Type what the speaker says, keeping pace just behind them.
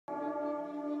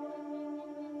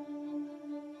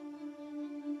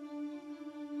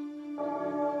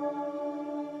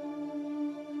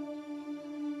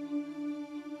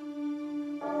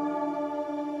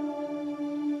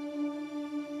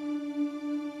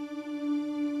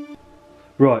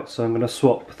Right, so I'm going to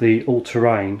swap the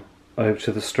all-terrain over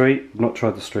to the street. I've not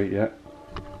tried the street yet.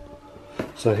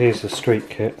 So here's the street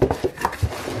kit.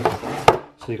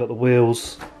 So you've got the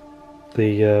wheels,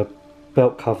 the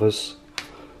belt covers,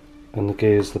 and the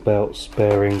gears, the belts,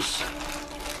 bearings,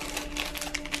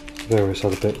 various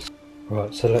other bits.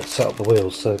 Right, so let's set up the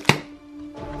wheels. So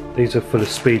these are full of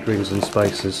speed rings and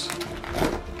spacers.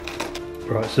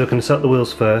 Right, so we're going to set up the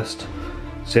wheels first.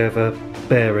 So you have a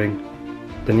bearing,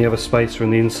 then you have a spacer on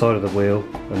the inside of the wheel,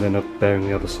 and then a bearing on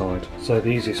the other side. So the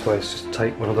easiest way is just to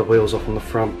take one of the wheels off on the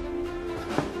front.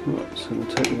 Right, so I'm going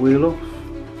to take the wheel off.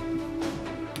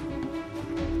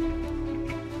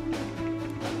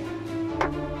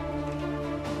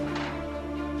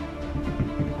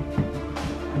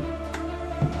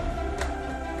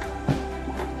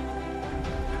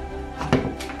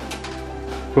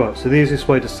 Right, so the easiest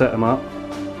way to set them up,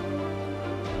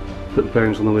 put the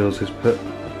bearings on the wheels, is put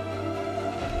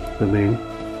them in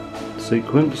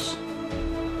sequence.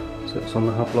 So it's on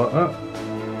the hub like that.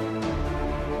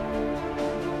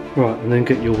 Right, and then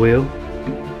get your wheel,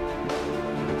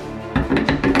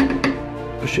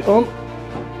 push it on.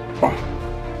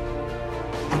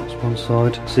 That's one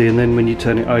side. See, and then when you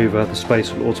turn it over, the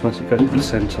space will automatically go to the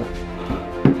centre.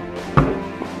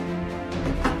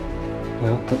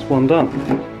 Well, that's one done.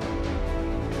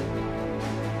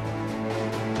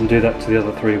 And do that to the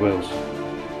other three wheels.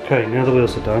 Okay, now the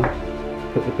wheels are done,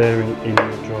 put the bearing in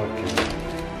your drive gear.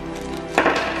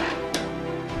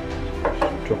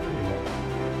 Drop it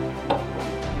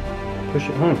in. Push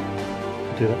it home.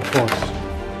 Do that twice.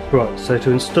 Right, so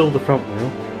to install the front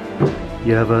wheel,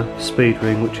 you have a speed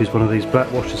ring, which is one of these black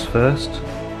washers first.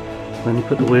 Then you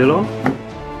put the wheel on.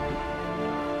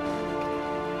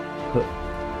 Put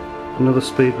another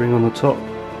speed ring on the top.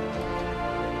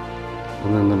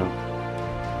 And then the nut.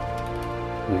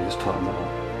 And you just tighten that up.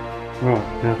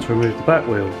 Right, now to remove the back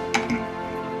wheel.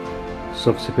 It's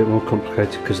obviously a bit more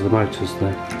complicated because of the motors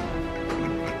there.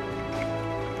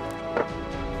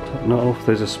 Take that off,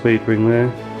 there's a speed ring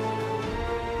there.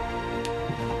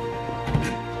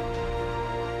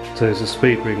 So there's a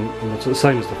speed ring, it's the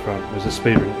same as the front, there's a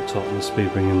speed ring at the top and a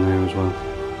speed ring in there as well.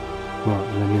 Right,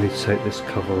 and then you need to take this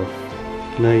cover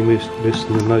off. Now you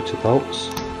loosen the motor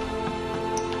bolts.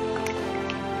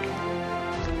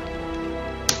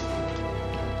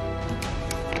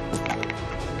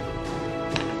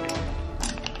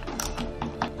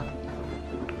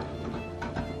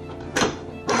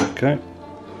 Okay,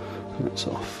 that's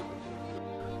off.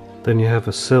 Then you have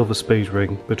a silver speed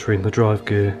ring between the drive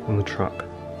gear and the truck.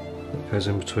 That goes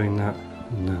in between that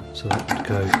and that, so that would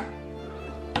go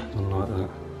on like that.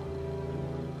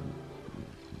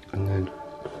 And then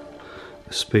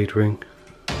the speed ring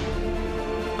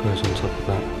goes on top of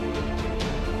that.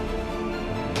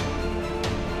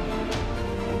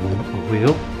 And then a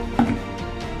wheel.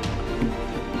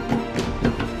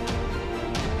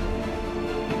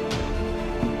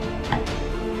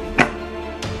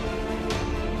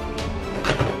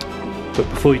 But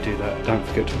before you do that, don't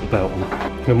forget to put the belt on.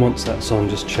 And once that's on,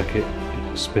 just check it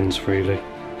spins freely.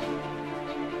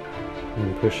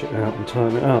 And push it out and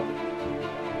tighten it up.